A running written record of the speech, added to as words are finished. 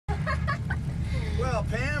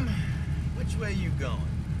Well, Pam, which way you going?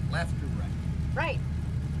 Left or right? Right.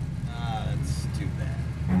 That's too bad.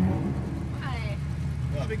 Why?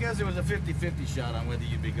 Well, because there was a 50-50 shot on whether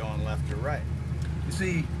you'd be going left or right. You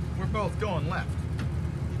see, we're both going left.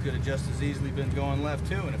 You could have just as easily been going left,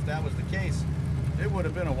 too, and if that was the case, it would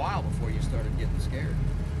have been a while before you started getting scared.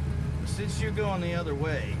 But since you're going the other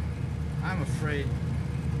way, I'm afraid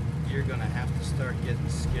you're gonna have to start getting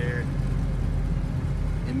scared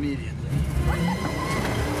immediately.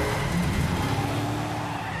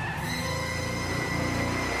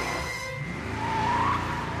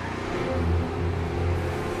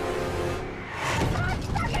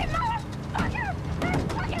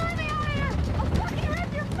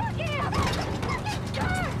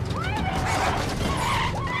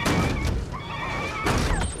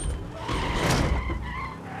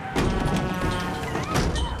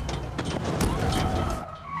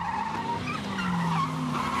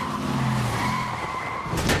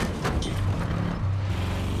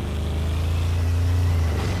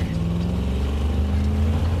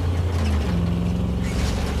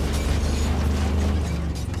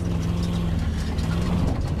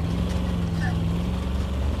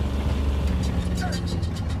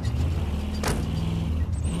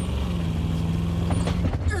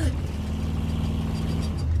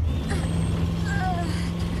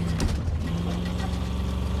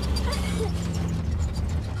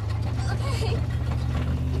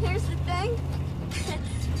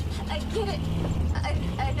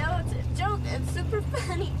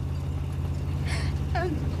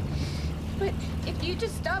 But if you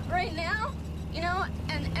just stop right now, you know,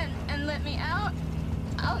 and let me out,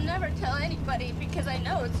 I'll never tell anybody because I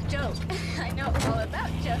know it's a joke. I know all about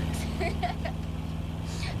jokes.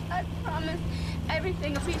 I promise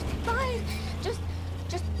everything will be fine.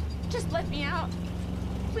 Just let me out,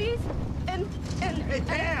 please. And Hey,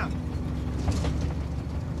 Pam!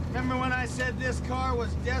 Remember when I said this car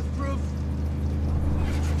was death-proof?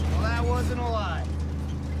 Well, that wasn't a lie.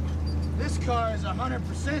 This car is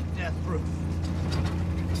 100% death-proof.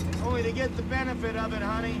 Only to get the benefit of it,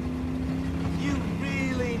 honey, you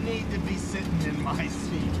really need to be sitting in my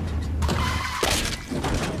seat.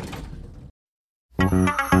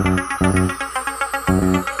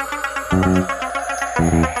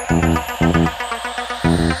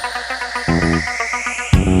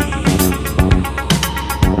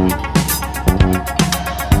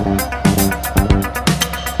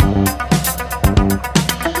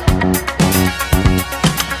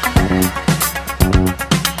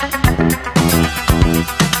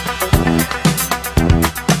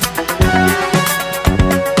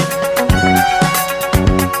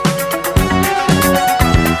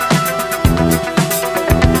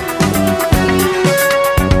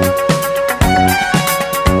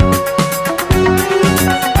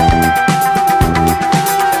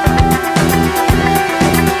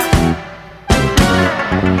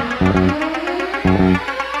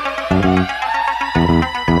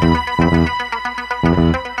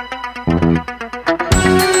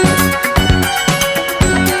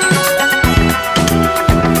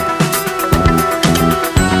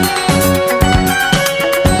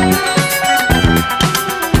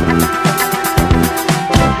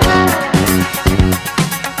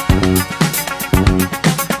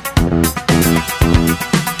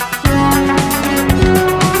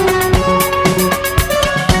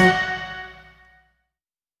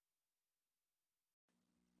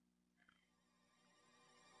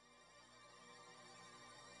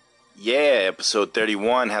 Yeah, episode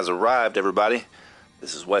 31 has arrived, everybody.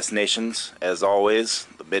 This is West Nations, as always,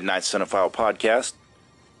 the Midnight Cinephile podcast.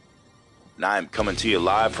 And I'm coming to you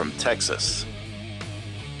live from Texas.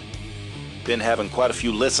 Been having quite a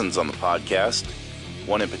few listens on the podcast.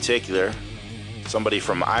 One in particular, somebody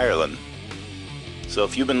from Ireland. So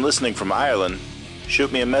if you've been listening from Ireland,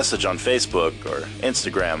 shoot me a message on Facebook or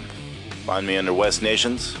Instagram. Find me under West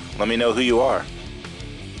Nations. Let me know who you are.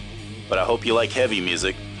 But I hope you like heavy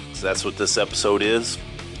music. So that's what this episode is.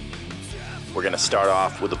 We're going to start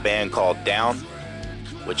off with a band called Down,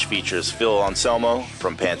 which features Phil Anselmo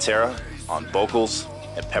from Pantera on vocals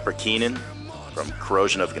and Pepper Keenan from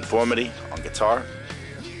Corrosion of Conformity on guitar.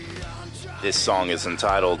 This song is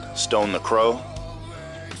entitled Stone the Crow.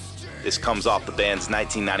 This comes off the band's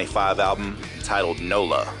 1995 album titled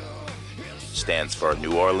NOLA, which stands for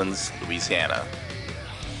New Orleans, Louisiana.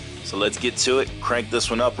 So let's get to it. Crank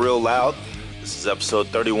this one up real loud. This is episode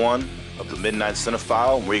 31 of the Midnight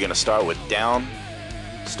Cinephile, and we're going to start with Down,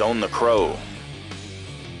 Stone the Crow.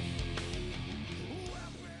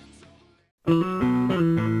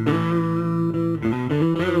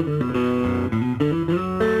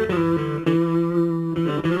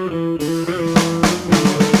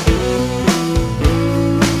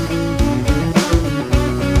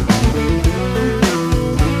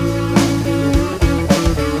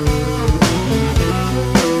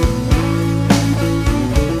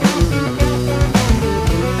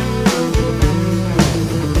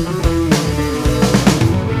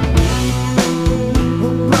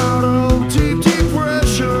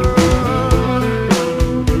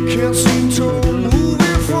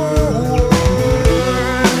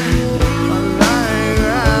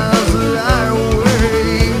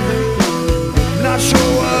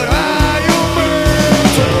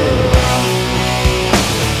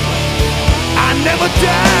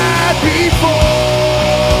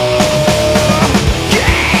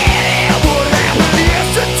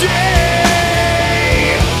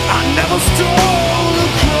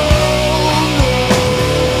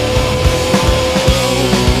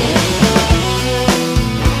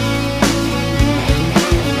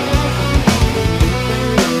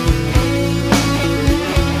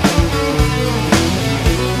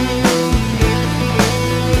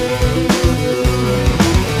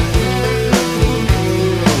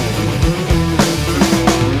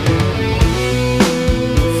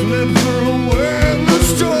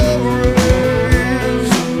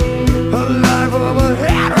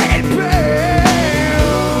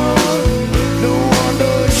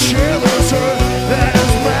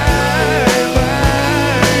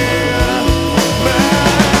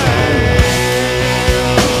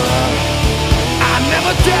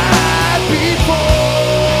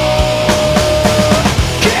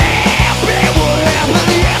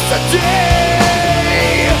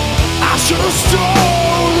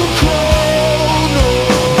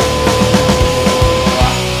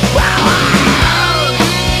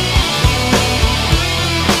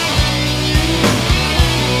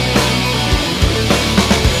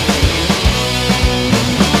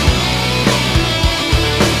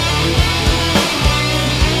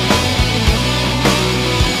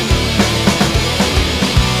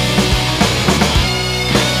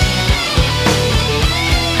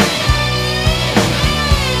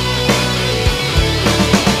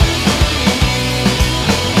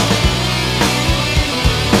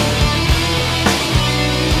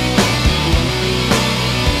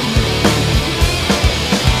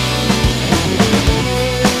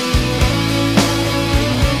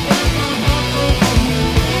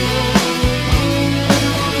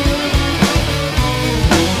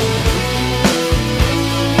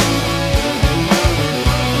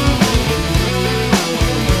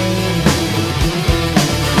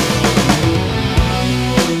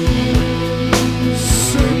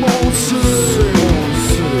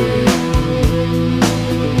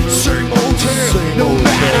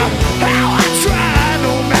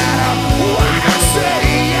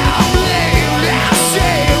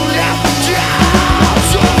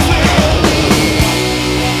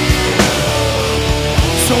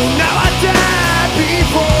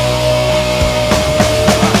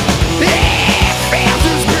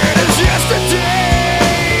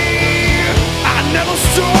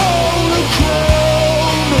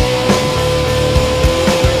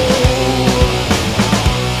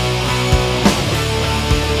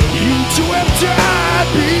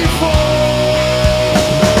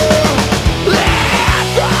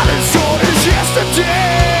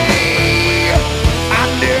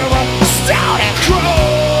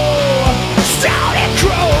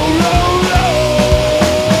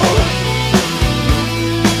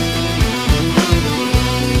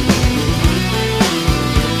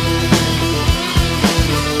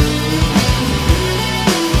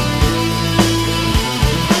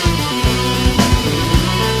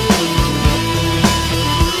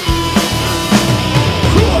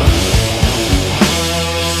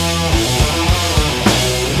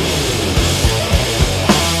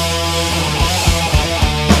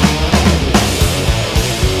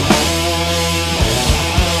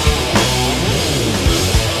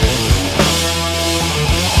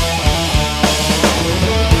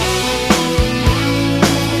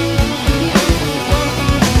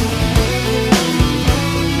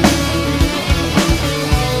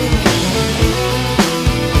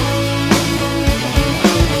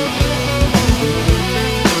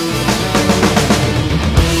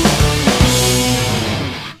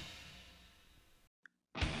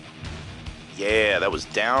 That was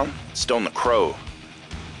Down, Stone the Crow.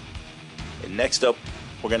 And next up,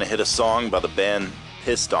 we're going to hit a song by the band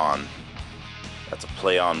Pist. That's a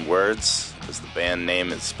play on words, as the band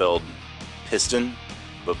name is spelled piston,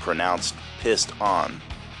 but pronounced pissed on.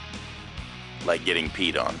 Like getting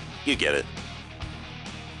peed on. You get it.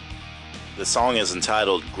 The song is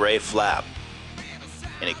entitled Gray Flap,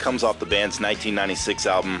 and it comes off the band's 1996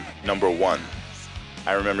 album, Number 1.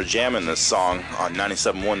 I remember jamming this song on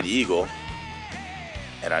 97.1 The Eagle,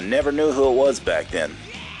 and I never knew who it was back then.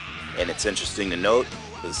 And it's interesting to note,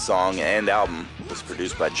 the song and album was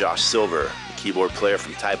produced by Josh Silver, the keyboard player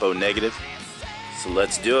from Typo Negative. So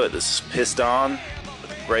let's do it. This is Pissed On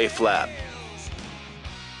with Gray Flap.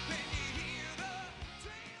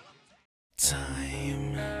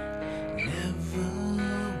 Time never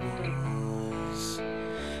was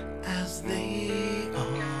as they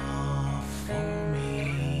are for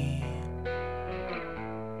me.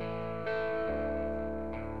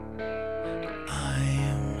 I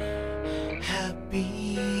am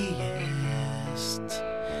happiest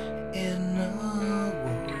in a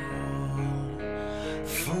world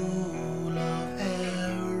full of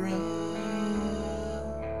error.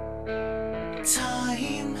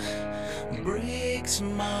 Time breaks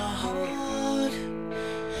my heart,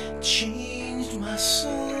 changed my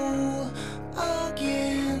soul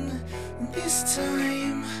again. This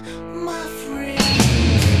time, my friend.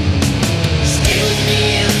 Excuse me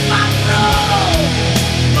if I'm wrong,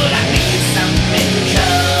 but I need some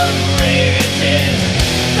encouraging.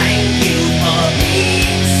 Thank you for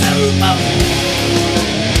being so bold.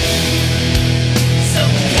 So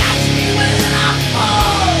catch me when I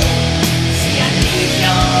fall. See, I need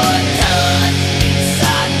your touch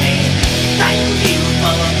inside me. Thank you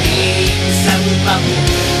for being so bold.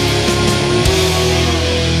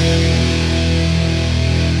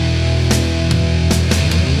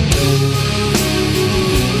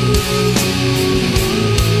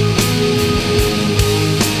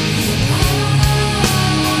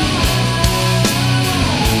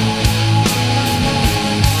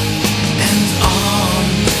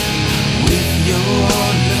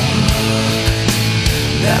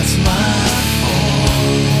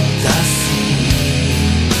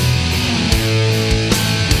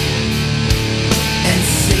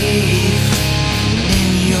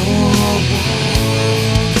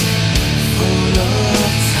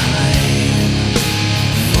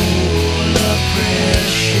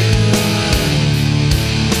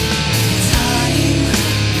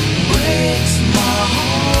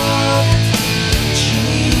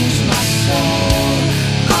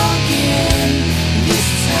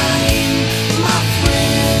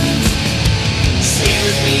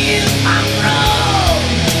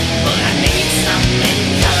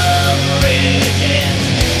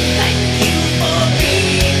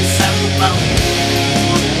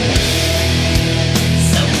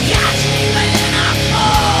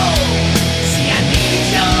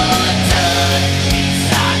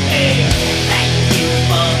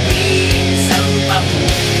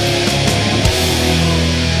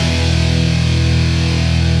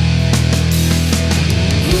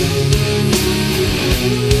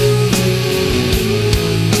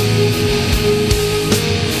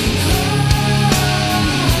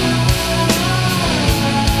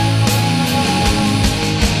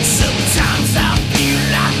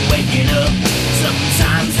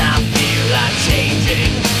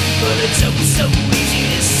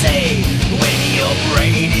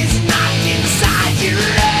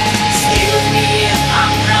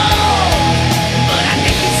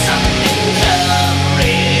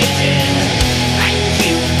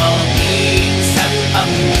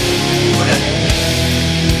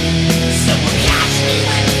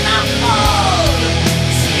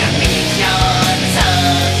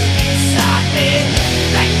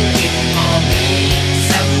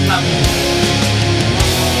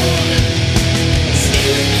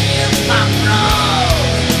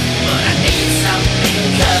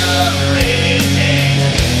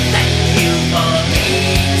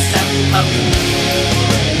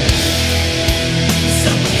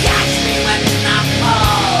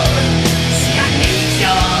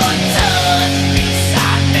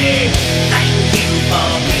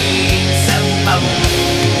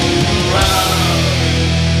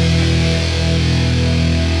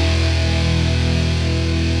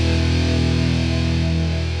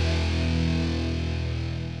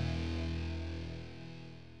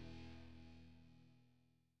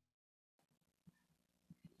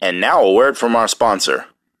 And now a word from our sponsor.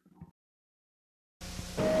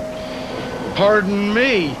 Pardon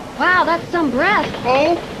me. Wow, that's some breath.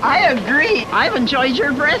 Oh, I agree. I've enjoyed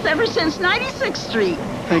your breath ever since 96th Street.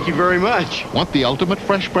 Thank you very much. Want the ultimate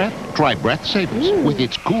fresh breath? Try Breath Savers with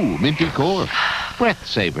its cool, minty core. Breath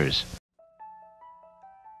Savers.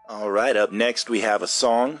 All right, up next we have a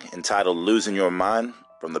song entitled Losing Your Mind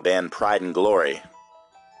from the band Pride and Glory.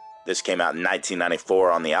 This came out in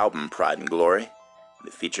 1994 on the album Pride and Glory.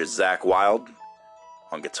 It features Zakk Wylde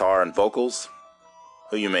on guitar and vocals,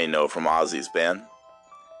 who you may know from Ozzy's band.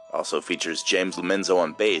 Also features James Lomenzo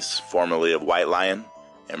on bass, formerly of White Lion,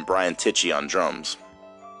 and Brian Tichy on drums.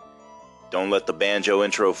 Don't let the banjo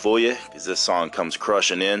intro fool you, because this song comes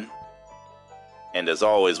crushing in. And as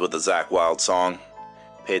always with the Zakk Wylde song,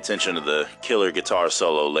 pay attention to the killer guitar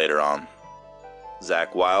solo later on.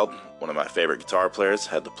 Zakk Wylde, one of my favorite guitar players,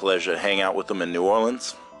 had the pleasure to hang out with him in New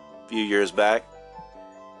Orleans a few years back.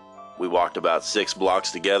 We walked about 6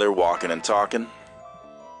 blocks together, walking and talking.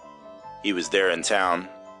 He was there in town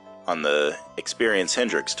on the Experience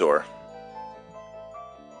Hendrix tour.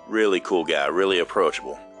 Really cool guy, really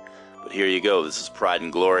approachable. But here you go, this is Pride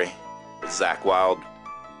and Glory with Zakk Wylde,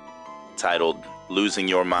 titled Losing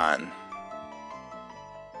Your Mind.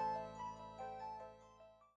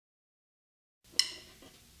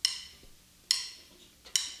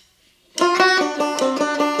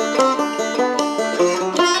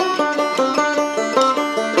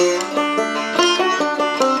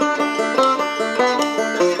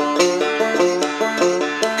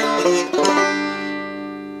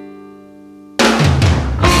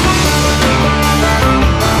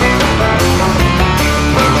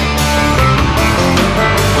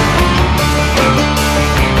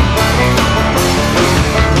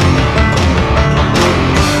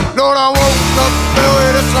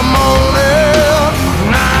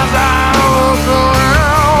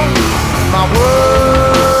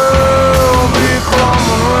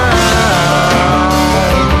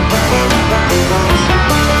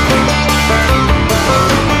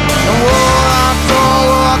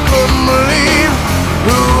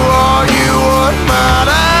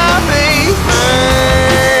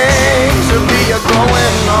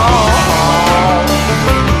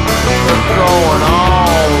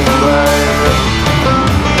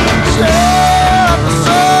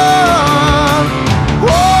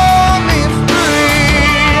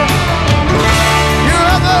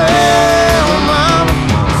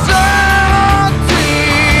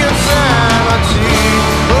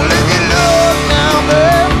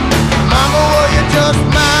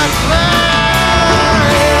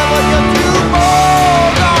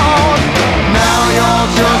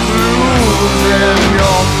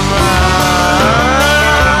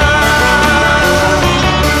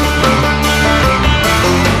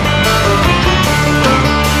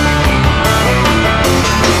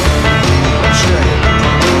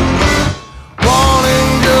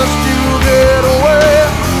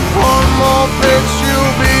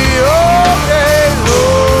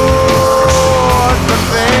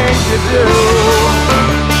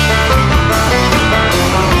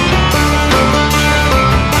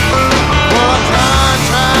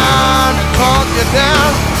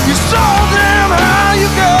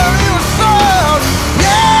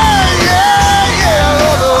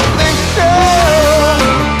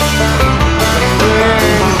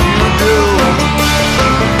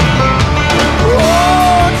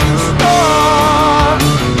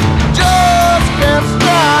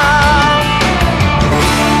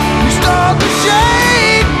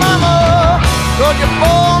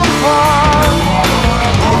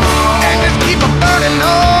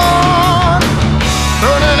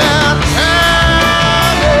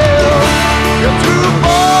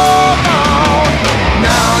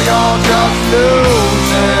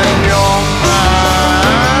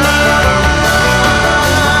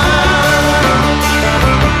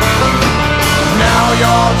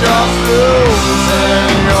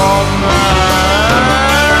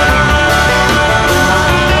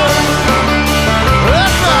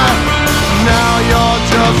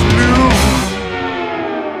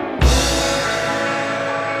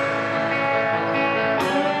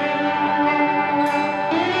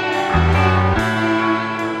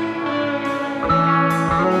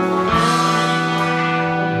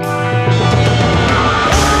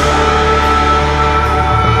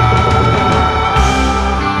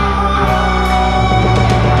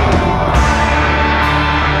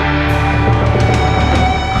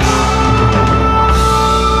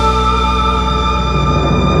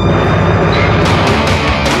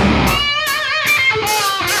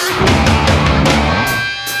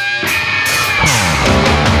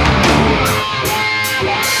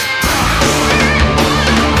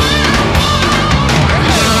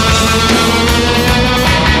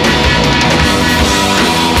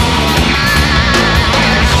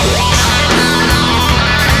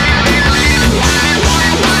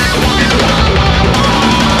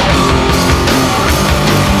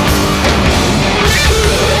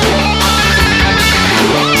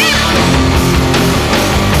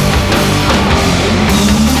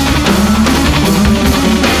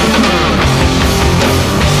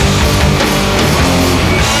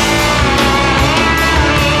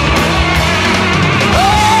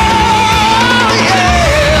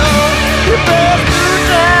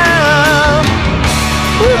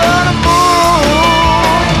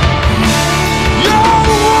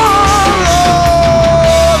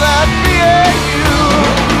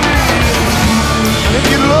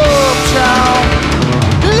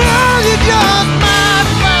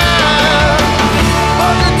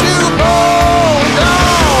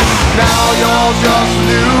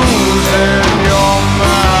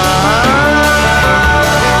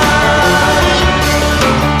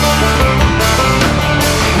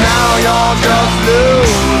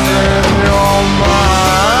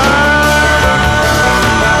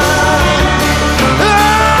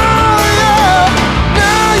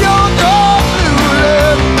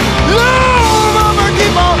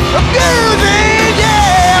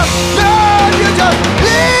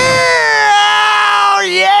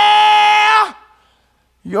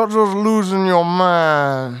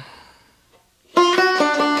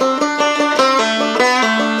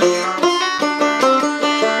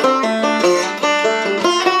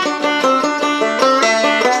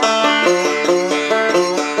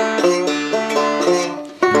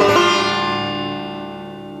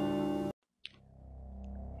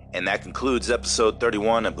 And that concludes episode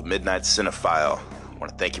 31 of the Midnight Cinephile. I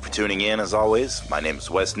want to thank you for tuning in, as always. My name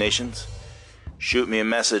is West Nations. Shoot me a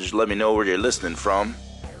message, let me know where you're listening from,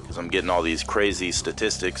 because I'm getting all these crazy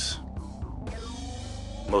statistics.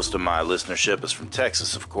 Most of my listenership is from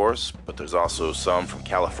Texas, of course, but there's also some from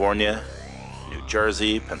California, New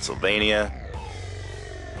Jersey, Pennsylvania,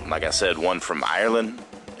 and like I said, one from Ireland,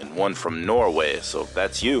 and one from Norway. So if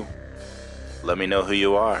that's you, let me know who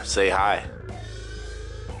you are. Say hi.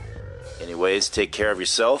 Anyways, take care of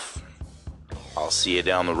yourself. I'll see you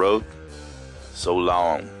down the road. So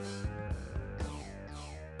long.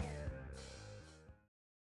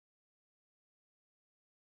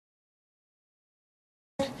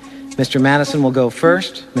 Mr. Madison will go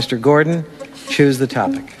first. Mr. Gordon, choose the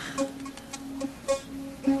topic.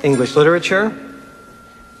 English literature,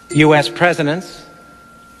 U.S. presidents,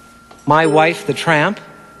 My Wife the Tramp,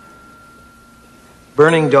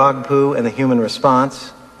 burning dog poo and the human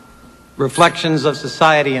response, reflections of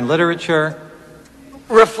society and literature.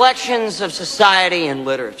 Reflections of society and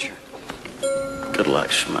literature. Good luck,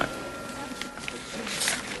 schmuck.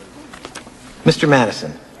 Mr.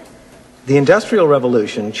 Madison, the Industrial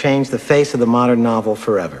Revolution changed the face of the modern novel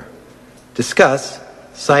forever. Discuss,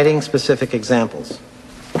 citing specific examples.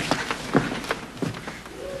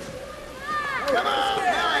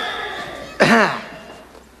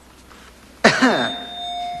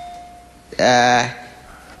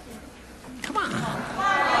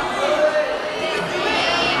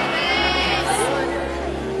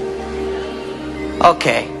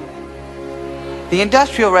 Okay. The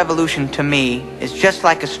Industrial Revolution, to me, is just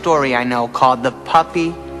like a story I know called The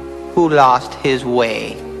Puppy Who Lost His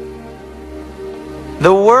Way.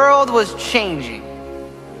 The world was changing,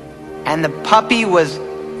 and the puppy was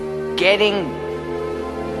getting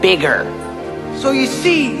bigger. So you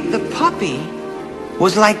see, the puppy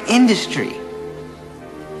was like industry,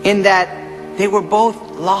 in that they were both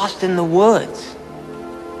lost in the woods.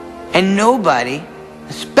 And nobody,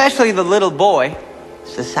 especially the little boy,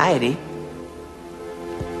 society,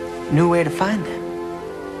 knew where to find them.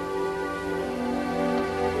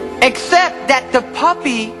 Except that the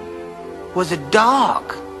puppy was a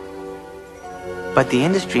dog. But the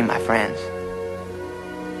industry, my friends,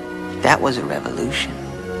 that was a revolution.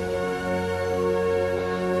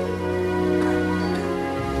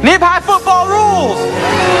 Mid-high football rules!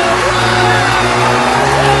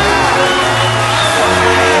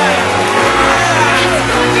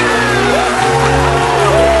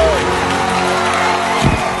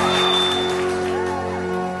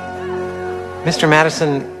 Mr.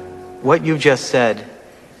 Madison, what you just said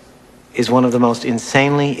is one of the most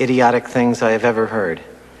insanely idiotic things I have ever heard.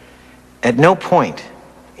 At no point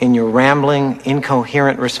in your rambling,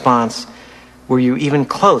 incoherent response were you even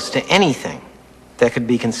close to anything that could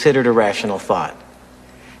be considered a rational thought.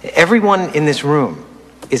 Everyone in this room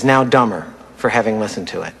is now dumber for having listened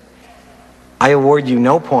to it. I award you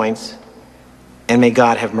no points, and may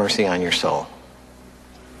God have mercy on your soul.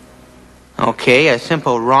 Okay, a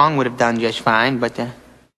simple wrong would have done just fine, but